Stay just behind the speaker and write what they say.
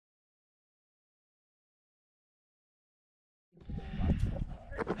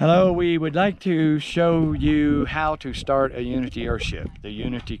Hello, we would like to show you how to start a Unity Earthship. The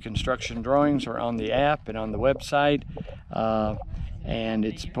Unity construction drawings are on the app and on the website, and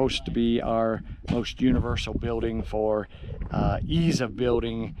it's supposed to be our most universal building for ease of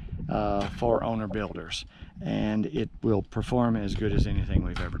building for owner builders, and it will perform as good as anything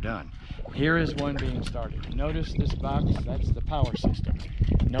we've ever done. Here is one being started. Notice this box, that's the power system.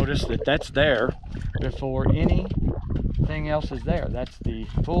 Notice that that's there before anything else is there. That's the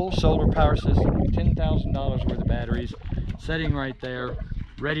full solar power system, $10,000 worth of batteries, sitting right there,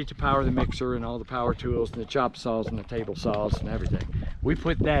 ready to power the mixer and all the power tools and the chop saws and the table saws and everything. We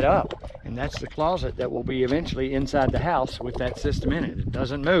put that up, and that's the closet that will be eventually inside the house with that system in it. It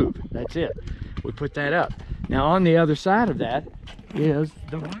doesn't move. That's it. We put that up. Now on the other side of that is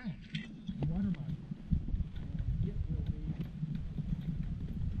the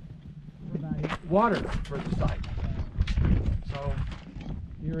water for the site. So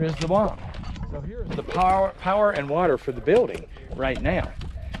here is the one. So here is the power and water for the building right now,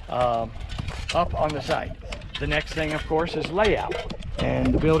 up on the site. The next thing, of course, is layout,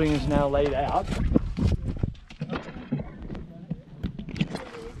 and the building is now laid out.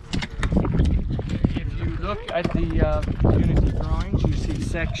 If you look at the Unity drawings, you see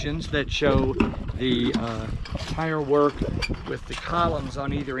sections that show the tire work with the columns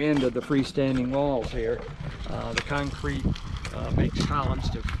on either end of the freestanding walls here. The concrete makes columns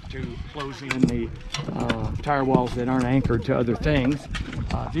to close in the tire walls that aren't anchored to other things.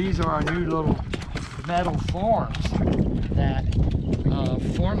 These are our new little metal forms that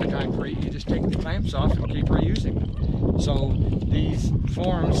form the concrete. You just take the clamps off and keep reusing them. So these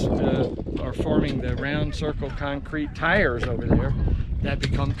forms are forming the round circle concrete tires over there that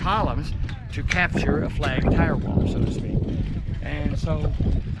become columns to capture a flagged tire wall, so to speak. And so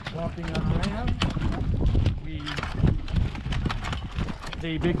walking around,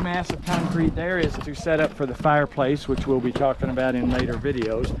 the big mass of concrete there is to set up for the fireplace, which we'll be talking about in later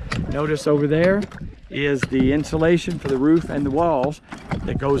videos. Notice over there is the insulation for the roof and the walls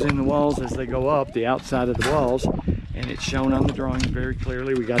that goes in the walls as they go up, the outside of the walls, and it's shown on the drawings very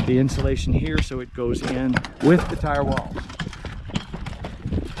clearly. We got the insulation here so it goes in with the tire walls.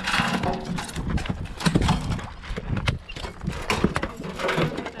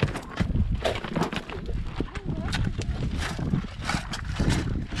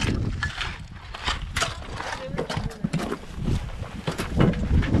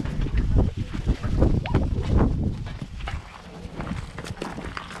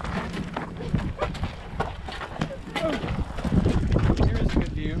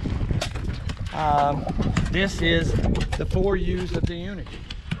 This is the 4 U's of the Unity,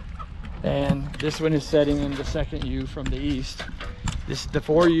 and this one is setting in the second U from the east. This is the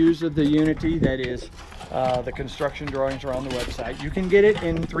 4 U's of the Unity. That is, the construction drawings are on the website. You can get it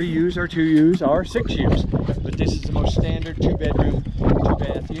in 3 U's or 2 U's or 6 U's, but this is the most standard 2-bedroom,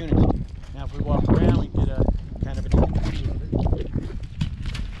 2-bath Unity. Now if we walk around, we get a kind of an overview of it.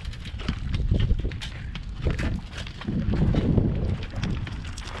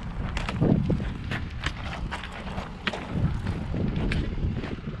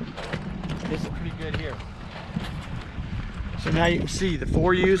 This is pretty good here. So now you can see the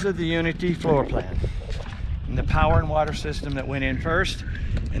 4 U's of the Unity floor plan, and the power and water system that went in first,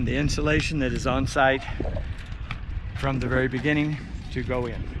 and the insulation that is on site from the very beginning to go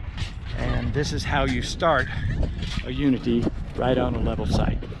in. And this is how you start a Unity right on a level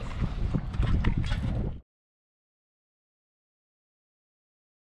site.